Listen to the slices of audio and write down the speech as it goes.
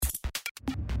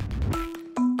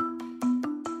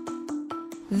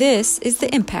This is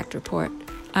the Impact Report.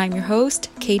 I'm your host,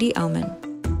 Katie Ellman.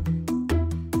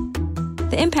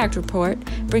 The Impact Report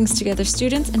brings together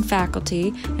students and faculty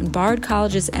in Bard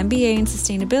College's MBA in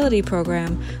Sustainability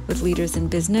program with leaders in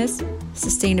business,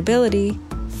 sustainability,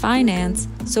 finance,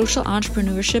 social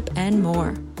entrepreneurship, and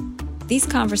more. These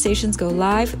conversations go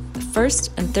live the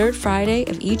first and third Friday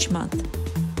of each month.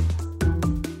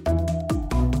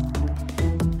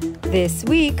 This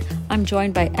week, I'm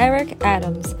joined by Eric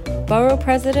Adams, Borough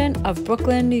President of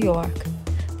Brooklyn, New York.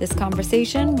 This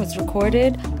conversation was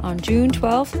recorded on June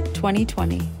 12,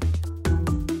 2020.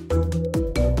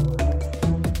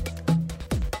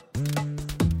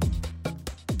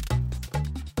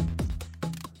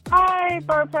 Hi,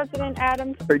 Borough President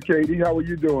Adams. Hey, Katie, how are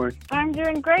you doing? I'm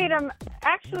doing great. I'm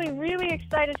actually really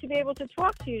excited to be able to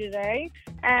talk to you today,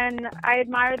 and I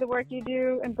admire the work you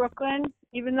do in Brooklyn.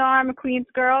 Even though I'm a Queens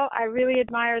girl, I really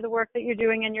admire the work that you're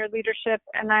doing and your leadership,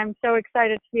 and I'm so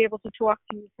excited to be able to talk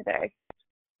to you today.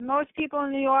 Most people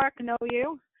in New York know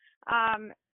you.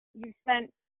 You spent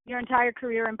your entire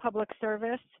career in public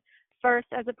service, first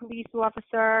as a police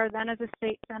officer, then as a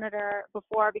state senator,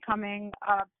 before becoming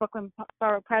Brooklyn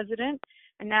Borough President,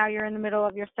 and now you're in the middle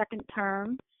of your second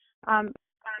term.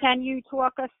 Can you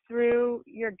talk us through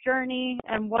your journey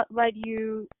and what led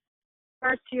you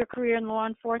first to your career in law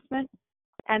enforcement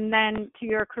and then to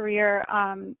your career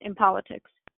in politics?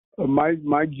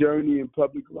 My journey in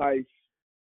public life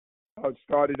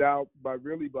started out by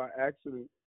accident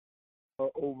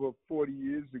over 40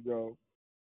 years ago.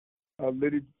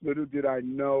 Little did I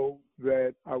know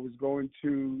that I was going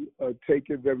to take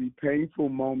a very painful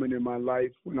moment in my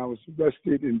life when I was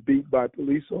arrested and beat by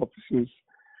police officers.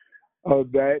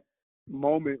 That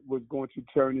moment was going to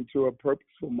turn into a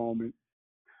purposeful moment.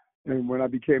 And when I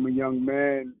became a young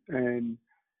man, and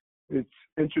it's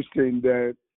interesting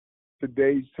that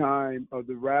today's time of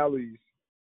the rallies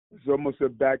is almost a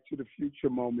back to the future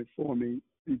moment for me,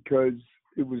 because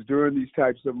it was during these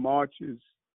types of marches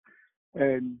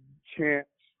and chants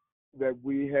that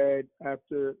we had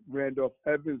after Randolph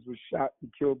Evans was shot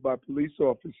and killed by police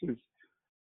officers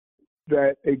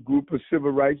that a group of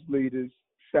civil rights leaders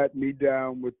sat me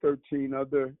down with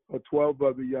 12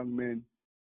 other young men.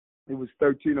 It was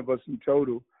 13 of us in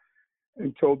total,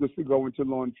 and told us to go into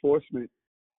law enforcement.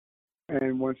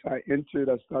 And once I entered,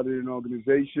 I started an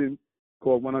organization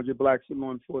called 100 Blacks in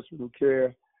Law Enforcement Who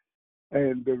Care,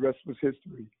 and the rest was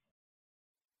history.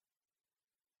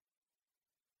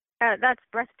 That's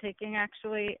breathtaking,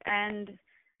 actually, and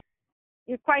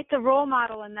you're quite the role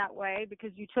model in that way,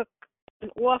 because you took an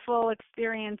awful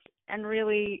experience and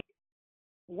really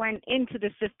went into the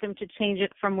system to change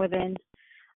it from within.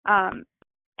 And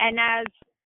as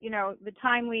you know, the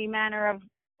timely manner of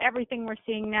everything we're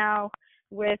seeing now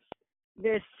with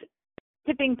this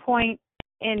tipping point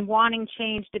in wanting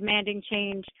change, demanding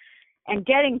change, and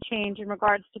getting change in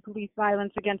regards to police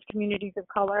violence against communities of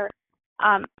color.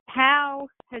 How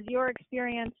has your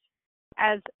experience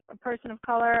as a person of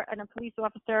color and a police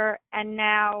officer, and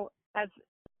now as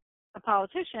a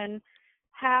politician,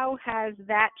 how has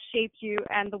that shaped you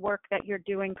and the work that you're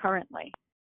doing currently?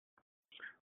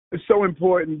 It's so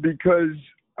important, because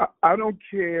I don't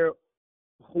care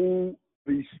who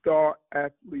the star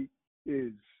athlete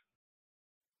is.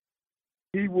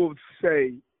 He will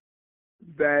say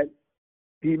that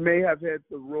he may have had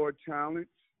the raw talents,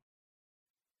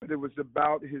 but it was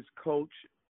about his coach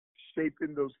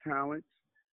shaping those talents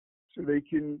so they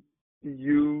can be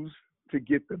used to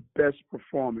get the best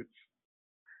performance.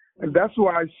 And that's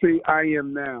why I say I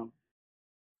am now.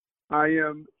 I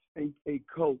am a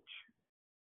coach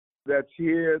that's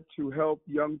here to help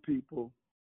young people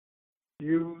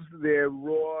use their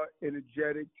raw,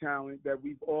 energetic talent that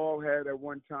we've all had at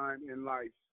one time in life.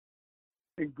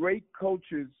 And great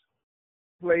coaches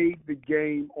played the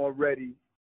game already,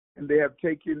 and they have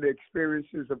taken the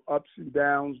experiences of ups and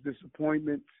downs,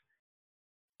 disappointments,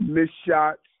 missed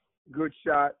shots, good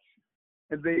shots,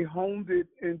 and they honed it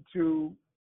into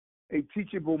a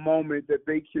teachable moment that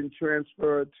they can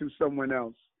transfer to someone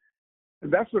else.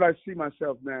 And that's what I see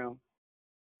myself now.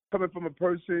 Coming from a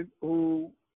person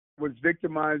who was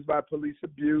victimized by police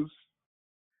abuse,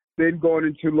 then going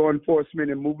into law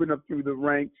enforcement and moving up through the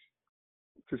ranks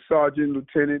to sergeant,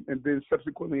 lieutenant, and then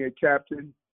subsequently a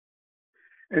captain.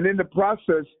 And in the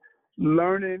process,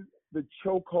 learning the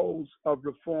chokeholds of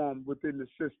reform within the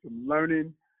system,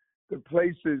 learning the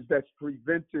places that's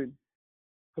preventing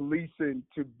policing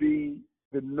to be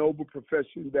the noble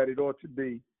profession that it ought to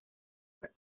be.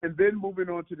 And then moving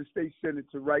on to the state senate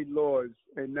to write laws,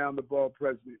 and now the borough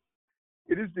president.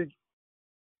 It is the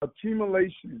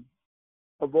accumulation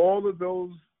of all of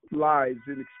those lives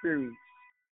and experience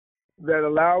that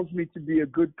allows me to be a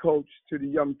good coach to the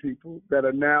young people that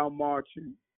are now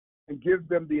marching and give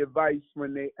them the advice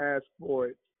when they ask for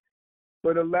it,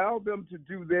 but allow them to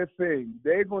do their thing.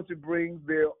 They're going to bring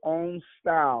their own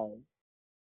style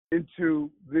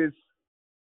into this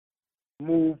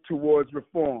move towards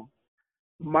reform.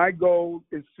 My goal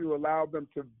is to allow them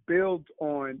to build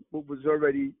on what was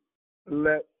already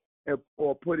let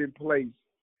or put in place,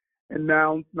 and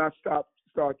now not start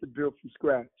to build from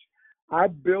scratch. I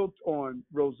built on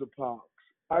Rosa Parks.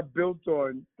 I built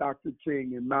on Dr.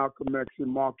 King and Malcolm X and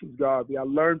Marcus Garvey. I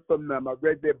learned from them. I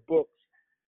read their books.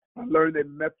 I learned their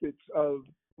methods of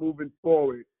moving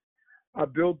forward. I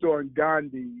built on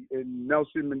Gandhi and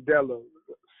Nelson Mandela,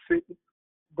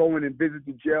 going and visit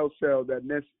the jail cell that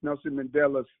Nelson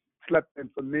Mandela slept in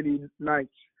for many nights.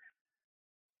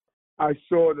 I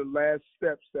saw the last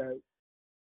steps that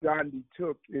Gandhi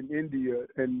took in India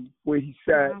and where he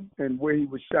sat and where he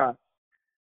was shot.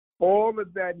 All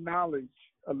of that knowledge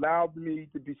allowed me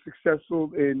to be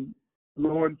successful in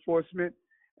law enforcement,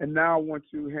 and now I want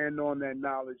to hand on that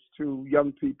knowledge to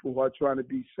young people who are trying to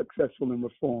be successful in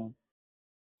reform.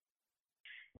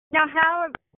 Now,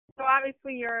 so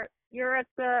obviously you're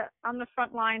on the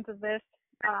front lines of this.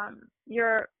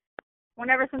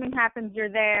 Whenever something happens, you're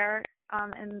there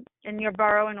in your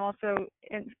borough, and also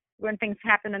when things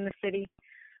happen in the city.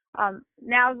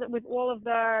 Now that with all of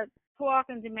the talk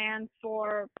and demands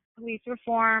for police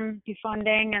reform,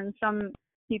 defunding, and some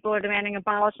people are demanding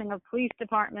abolishing of police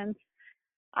departments,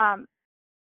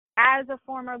 as a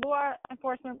former law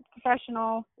enforcement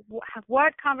professional,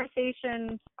 what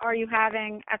conversations are you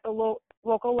having at the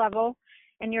local level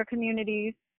in your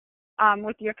communities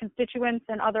with your constituents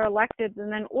and other electeds?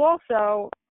 And then also,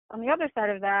 on the other side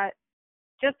of that,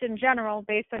 just in general,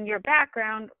 based on your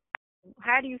background,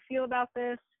 how do you feel about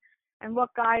this, and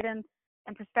what guidance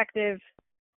and perspective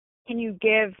can you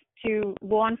give to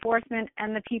law enforcement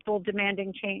and the people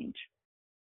demanding change?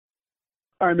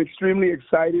 I'm extremely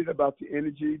excited about the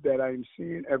energy that I'm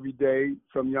seeing every day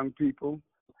from young people.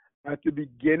 At the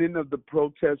beginning of the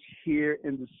protests here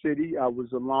in the city, I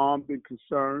was alarmed and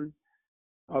concerned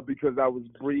because I was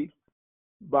briefed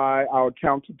by our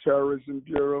Counterterrorism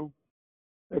Bureau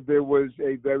that there was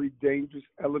a very dangerous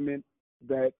element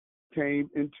that came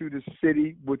into the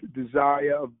city with the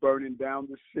desire of burning down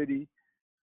the city.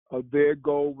 Their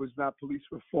goal was not police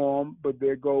reform, but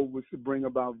their goal was to bring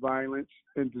about violence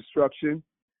and destruction.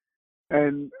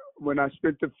 And when I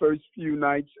spent the first few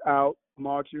nights out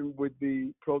marching with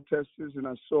the protesters and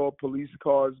I saw police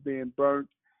cars being burnt,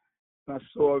 I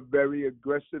saw very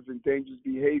aggressive and dangerous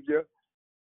behavior,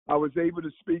 I was able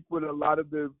to speak with a lot of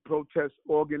the protest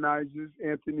organizers,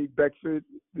 Anthony Beckford,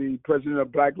 the president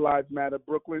of Black Lives Matter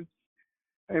Brooklyn,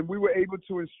 and we were able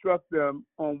to instruct them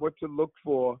on what to look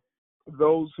for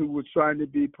those who were trying to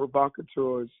be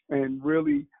provocateurs and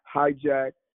really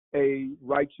hijack a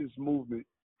righteous movement.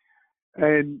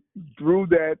 And through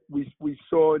that, we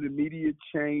saw an immediate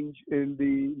change in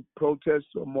the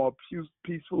protests, or more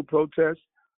peaceful protests.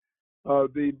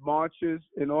 The marchers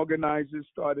and organizers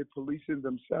started policing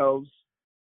themselves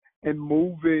and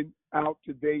moving out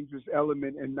the dangerous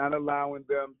element and not allowing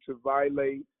them to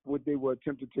violate what they were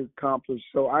attempting to accomplish.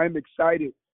 So I'm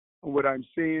excited on what I'm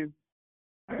seeing.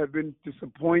 I have been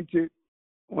disappointed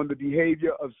on the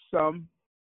behavior of some,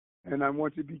 and I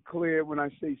want to be clear when I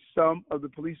say some of the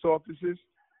police officers.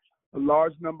 A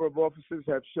large number of officers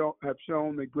have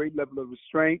shown a great level of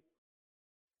restraint,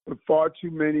 but far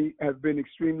too many have been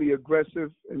extremely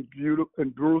aggressive and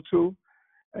brutal,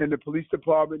 and the police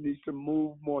department needs to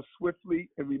move more swiftly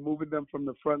in removing them from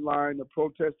the front line of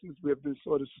protesters. We have been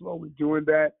sort of slow in doing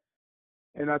that,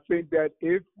 and I think that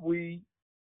if we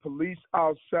police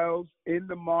ourselves in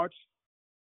the march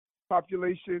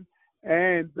population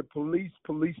and the police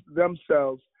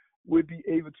themselves, we'd be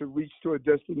able to reach to a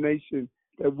destination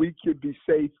that we could be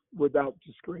safe without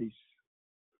disgrace.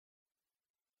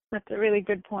 That's a really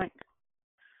good point.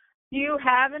 Do you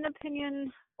have an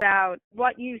opinion about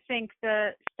what you think the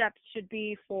steps should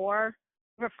be for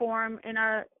reform in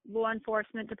our law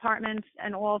enforcement departments,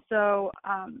 and also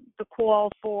the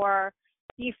call for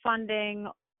defunding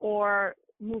or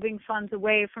moving funds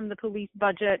away from the police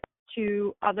budget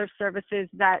to other services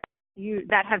that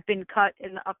have been cut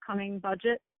in the upcoming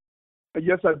budget?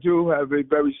 Yes, I do have a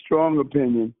very strong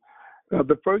opinion.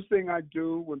 The first thing I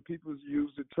do when people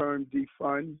use the term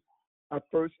defund, I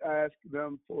first ask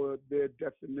them for their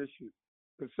definition.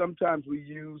 Because sometimes we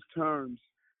use terms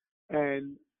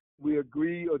and we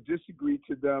agree or disagree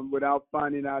to them without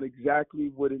finding out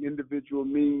exactly what an individual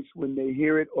means when they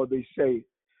hear it or they say it.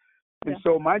 And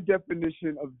so my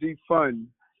definition of defund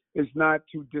is not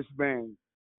to disband.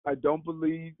 I don't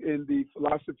believe in the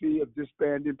philosophy of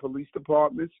disbanding police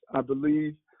departments. I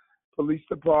believe police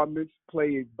departments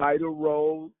play a vital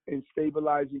role in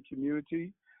stabilizing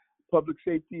community. Public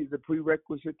safety is a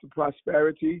prerequisite to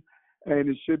prosperity, and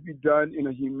it should be done in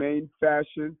a humane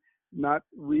fashion, not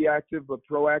reactive but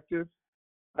proactive.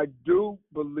 I do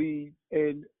believe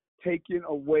in taking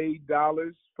away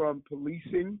dollars from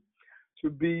policing to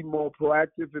be more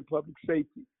proactive in public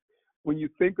safety. When you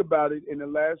think about it, in the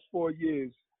last 4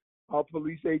 years, our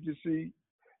police agency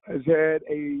has had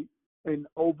an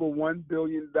over $1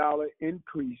 billion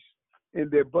increase in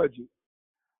their budget.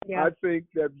 Yeah. I think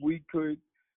that we could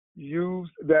use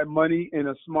that money in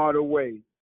a smarter way.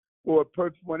 Or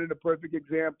one of the perfect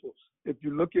examples, if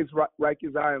you look at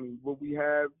Rikers Island, where we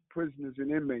have prisoners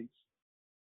and inmates,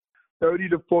 30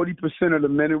 to 40% of the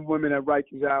men and women at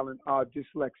Rikers Island are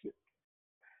dyslexic.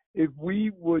 If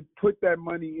we would put that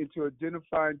money into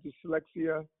identifying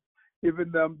dyslexia,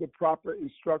 giving them the proper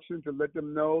instruction to let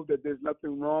them know that there's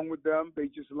nothing wrong with them, they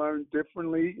just learn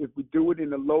differently. If we do it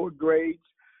in the lower grades,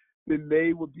 then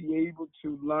they will be able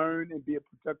to learn and be a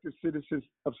productive citizen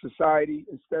of society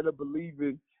instead of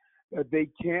believing that they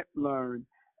can't learn,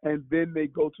 and then they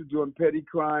go to doing petty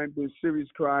crime, then serious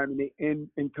crime, and they end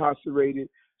incarcerated.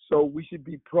 So we should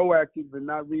be proactive and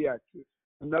not reactive.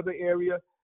 Another area,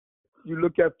 you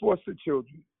look at foster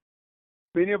children.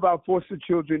 Many of our foster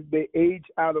children, they age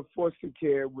out of foster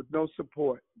care with no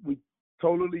support. We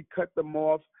totally cut them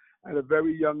off at a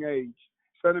very young age.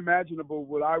 It's unimaginable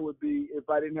what I would be if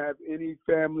I didn't have any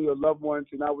family or loved ones,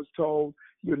 and I was told,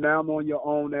 you're now on your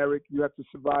own, Eric. You have to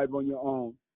survive on your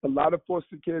own. A lot of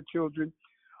foster care children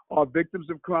are victims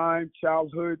of crime,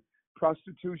 childhood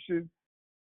prostitution,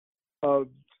 of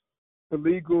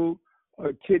illegal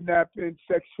kidnapping,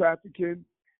 sex trafficking,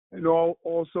 and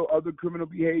also other criminal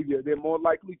behavior. They're more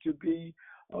likely to be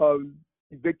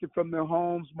evicted from their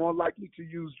homes, more likely to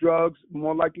use drugs,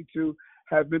 more likely to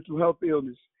have mental health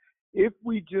illness. If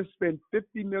we just spend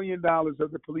 $50 million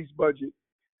of the police budget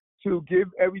to give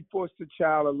every foster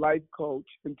child a life coach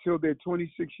until they're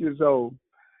 26 years old,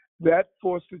 that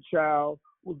foster child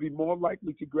will be more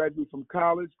likely to graduate from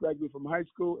college, graduate from high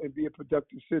school, and be a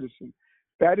productive citizen.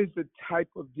 That is the type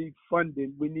of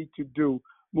defunding we need to do.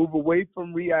 Move away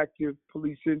from reactive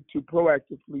policing to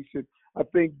proactive policing. I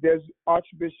think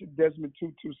Archbishop Desmond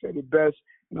Tutu said it best,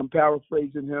 and I'm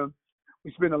paraphrasing him.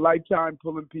 We spend a lifetime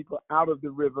pulling people out of the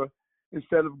river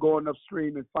instead of going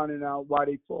upstream and finding out why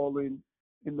they fall in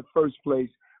the first place.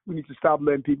 We need to stop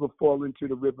letting people fall into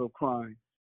the river of crime.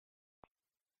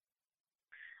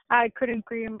 I couldn't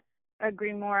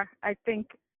agree more. I think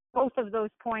both of those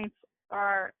points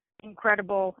are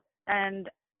incredible, and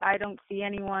I don't see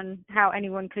how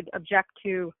anyone could object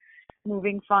to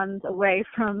moving funds away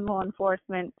from law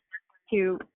enforcement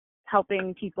to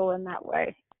helping people in that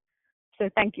way. So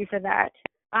thank you for that.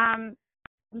 I'm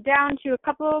down to a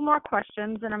couple more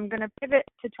questions, and I'm going to pivot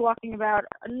to talking about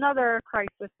another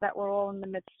crisis that we're all in the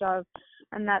midst of,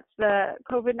 and that's the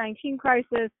COVID-19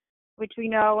 crisis, which we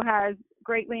know has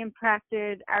greatly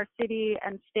impacted our city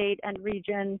and state and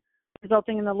region,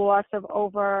 resulting in the loss of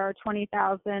over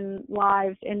 20,000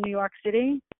 lives in New York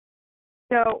City.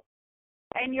 So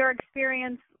in your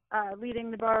experience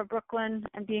leading the Borough of Brooklyn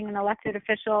and being an elected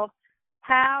official,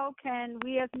 how can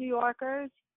we as New Yorkers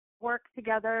work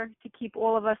together to keep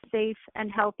all of us safe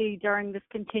and healthy during this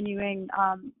continuing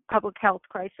public health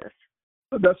crisis?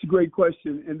 That's a great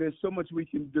question, and there's so much we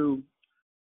can do.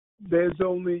 There's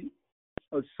only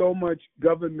so much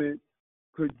government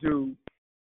could do.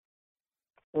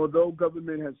 Although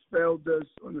government has failed us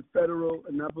on the federal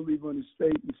and I believe on the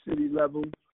state and city level,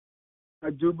 I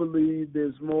do believe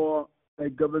there's more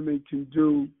that government can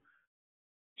do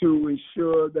to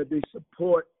ensure that they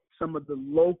support some of the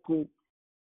local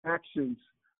actions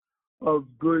of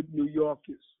good New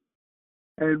Yorkers.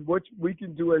 And what we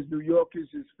can do as New Yorkers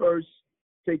is first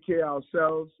take care of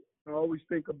ourselves. I always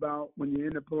think about when you're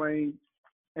in a plane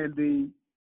and the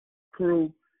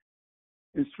crew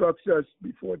instructs us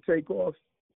before takeoff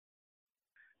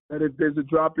that if there's a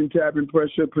drop in cabin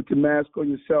pressure, put the mask on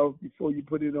yourself before you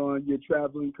put it on your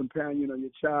traveling companion or your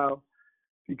child,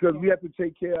 because we have to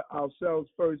take care of ourselves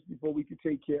first before we can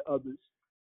take care of others.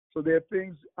 So there are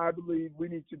things I believe we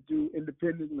need to do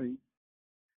independently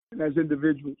and as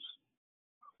individuals.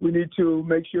 We need to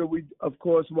make sure we, of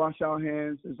course, wash our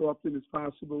hands as often as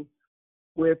possible,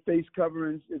 wear face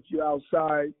coverings if you're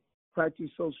outside, practice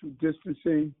social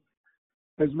distancing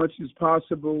as much as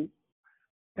possible,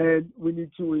 and we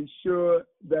need to ensure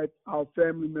that our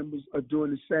family members are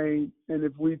doing the same. And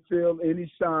if we feel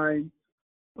any sign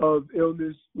of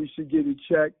illness, we should get it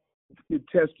checked, get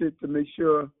tested to make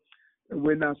sure that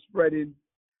we're not spreading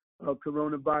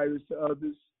coronavirus to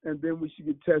others, and then we should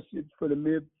get tested for the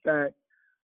mere fact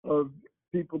of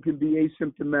people can be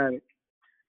asymptomatic.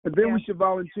 And then we should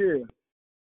volunteer.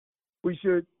 We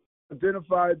should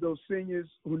identify those seniors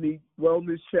who need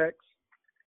wellness checks,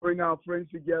 bring our friends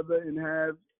together and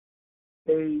have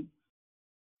a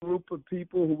group of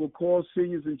people who will call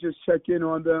seniors and just check in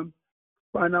on them,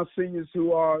 find out seniors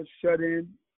who are shut in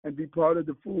and be part of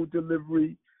the food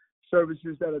delivery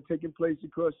services that are taking place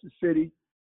across the city.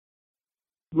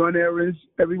 Run errands.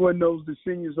 Everyone knows the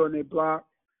seniors on their block.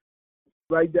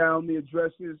 Write down the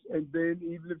addresses, and then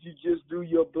even if you just do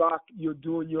your block, you're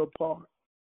doing your part.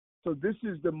 So this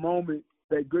is the moment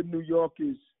that good New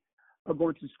Yorkers are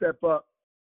going to step up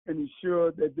and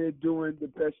ensure that they're doing the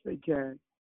best they can.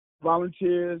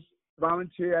 Volunteers,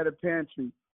 volunteer at a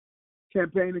pantry.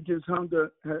 Campaign Against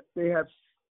Hunger, they have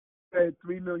fed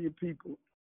 3 million people.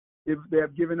 They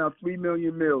have given out 3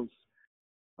 million meals.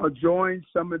 Join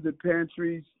some of the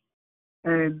pantries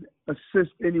and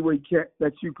assist any way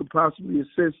that you could possibly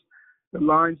assist. The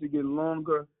lines are getting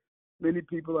longer. Many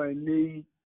people are in need.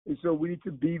 And so we need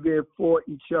to be there for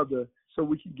each other so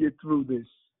we can get through this.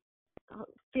 I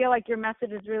feel like your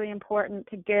message is really important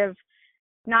to give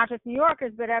not just New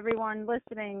Yorkers, but everyone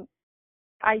listening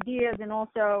ideas and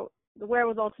also the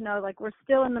wherewithal to know, like, we're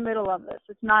still in the middle of this.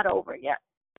 It's not over yet.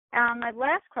 My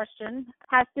last question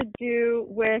has to do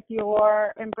with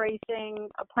your embracing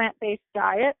a plant-based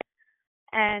diet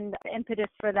and the impetus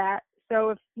for that.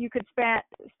 So if you could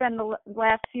spend the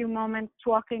last few moments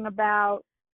talking about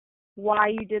why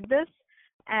you did this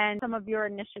and some of your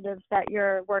initiatives that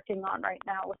you're working on right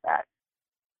now with that.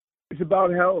 It's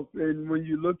about health, and when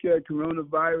you look at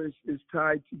coronavirus, it's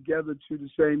tied together to the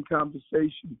same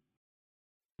conversation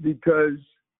because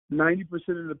 90%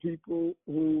 of the people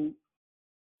who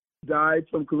died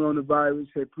from coronavirus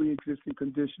had pre-existing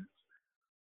conditions.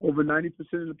 Over 90%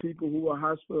 of the people who were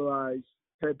hospitalized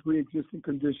had pre-existing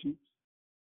conditions.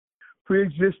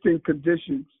 Pre-existing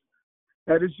conditions,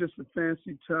 that is just a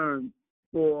fancy term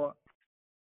for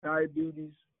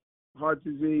diabetes, heart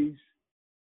disease,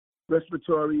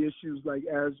 respiratory issues like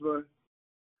asthma,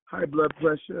 high blood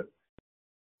pressure,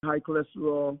 high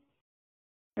cholesterol.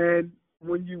 And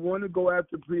when you want to go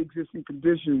after pre-existing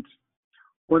conditions,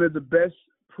 one of the best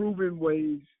proven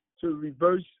ways to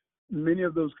reverse many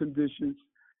of those conditions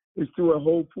is through a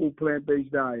whole food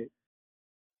plant-based diet.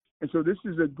 And so this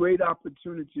is a great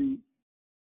opportunity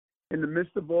in the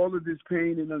midst of all of this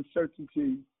pain and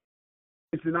uncertainty.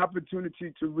 It's an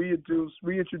opportunity to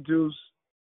reintroduce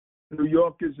New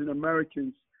Yorkers and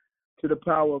Americans to the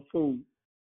power of food.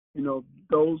 You know,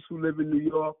 those who live in New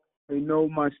York, they know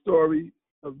my story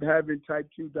of having type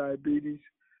 2 diabetes,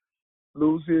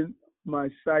 losing my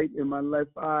sight in my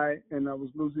left eye, and I was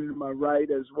losing in my right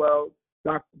as well.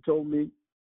 Doctor told me,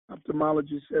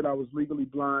 ophthalmologist said I was legally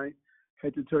blind,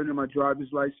 had to turn in my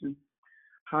driver's license.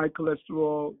 High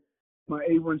cholesterol, my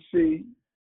A1C,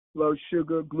 blood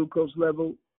sugar, glucose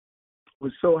level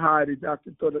was so high the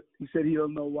doctor he said he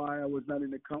don't know why I was not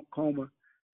in a coma.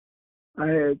 I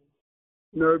had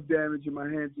nerve damage in my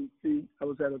hands and feet. I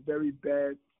was at a very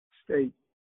bad state.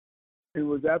 It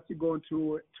was after going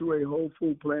to a whole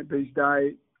food plant-based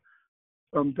diet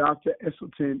from Dr.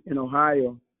 Esselstyn in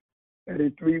Ohio. And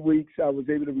in 3 weeks, I was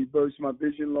able to reverse my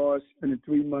vision loss. And in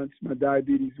 3 months, my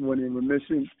diabetes went in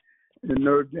remission and the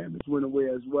nerve damage went away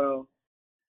as well.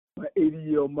 My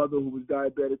 80-year-old mother, who was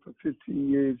diabetic for 15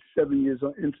 years, 7 years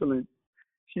on insulin,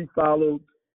 she followed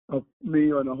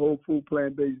me on a whole food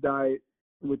plant-based diet.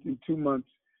 Within 2 months,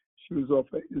 she was off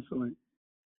of insulin.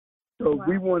 So wow.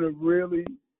 We want to really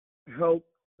help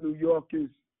New Yorkers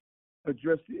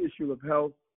address the issue of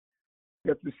health. We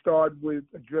have to start with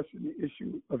addressing the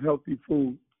issue of healthy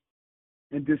food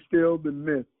and distill the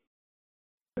myth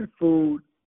that food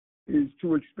is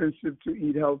too expensive to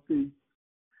eat healthy,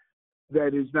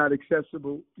 that is not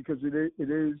accessible, because it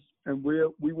is, and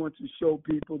we want to show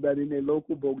people that in their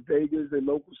local bodegas, their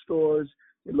local stores,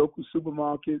 their local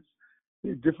supermarkets,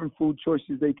 there are different food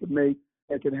choices they can make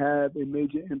that can have a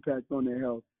major impact on their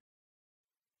health.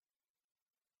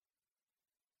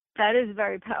 That is a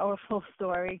very powerful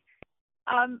story.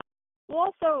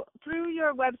 Also, through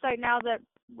your website, now that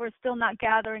we're still not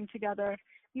gathering together,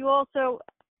 you also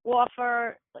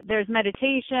offer, there's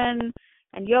meditation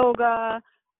and yoga.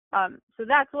 So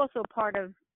that's also part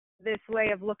of this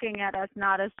way of looking at us,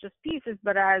 not as just pieces,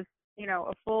 but as, you know,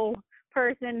 a full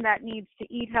person that needs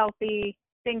to eat healthy,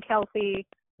 think healthy,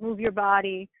 move your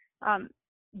body.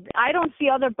 I don't see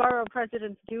other borough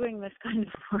presidents doing this kind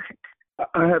of work.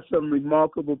 I have some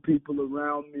remarkable people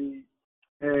around me,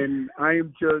 and I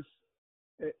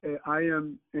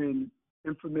am an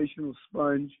informational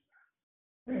sponge.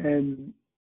 and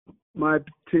my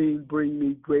team bring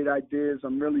me great ideas.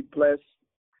 I'm really blessed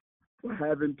for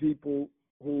having people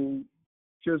who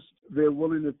they're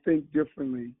willing to think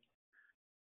differently,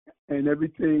 and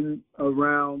everything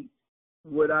around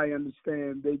what I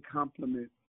understand, they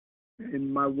complement.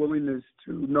 And my willingness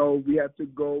to know we have to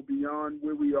go beyond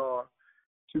where we are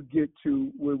to get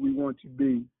to where we want to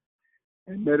be.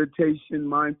 And meditation,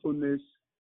 mindfulness,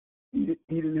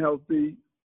 eating healthy,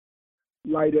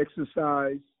 light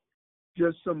exercise,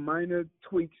 just some minor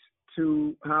tweaks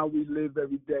to how we live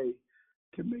every day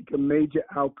can make a major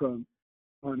outcome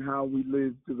on how we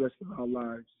live the rest of our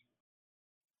lives.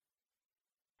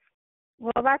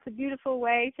 Well, that's a beautiful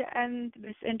way to end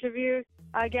this interview.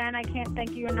 Again, I can't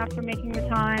thank you enough for making the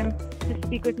time to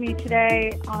speak with me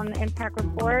today on the Impact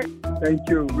Report. Thank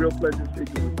you. Real pleasure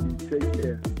speaking with you. Take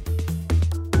care.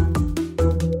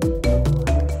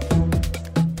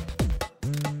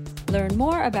 Learn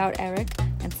more about Eric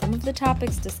and some of the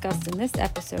topics discussed in this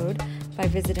episode by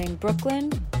visiting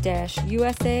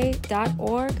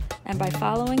brooklyn-usa.org and by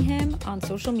following him on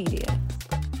social media.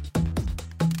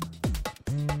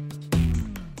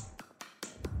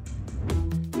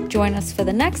 Join us for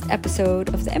the next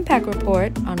episode of the Impact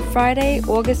Report on Friday,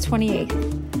 August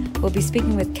 28th. We'll be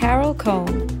speaking with Carol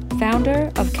Cohn,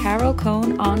 founder of Carol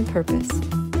Cohn On Purpose.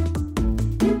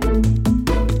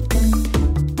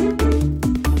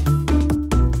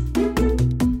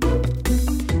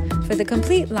 For the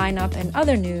complete lineup and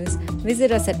other news,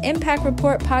 visit us at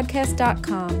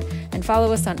impactreportpodcast.com and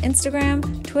follow us on Instagram,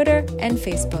 Twitter, and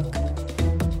Facebook.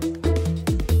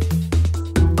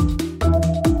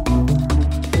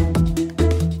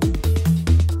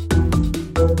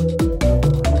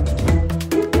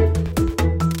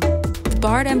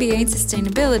 Bard MBA in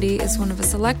Sustainability is one of a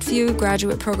select few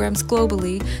graduate programs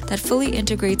globally that fully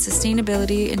integrates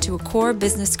sustainability into a core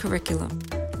business curriculum.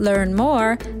 Learn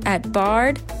more at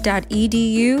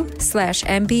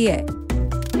bard.edu/MBA.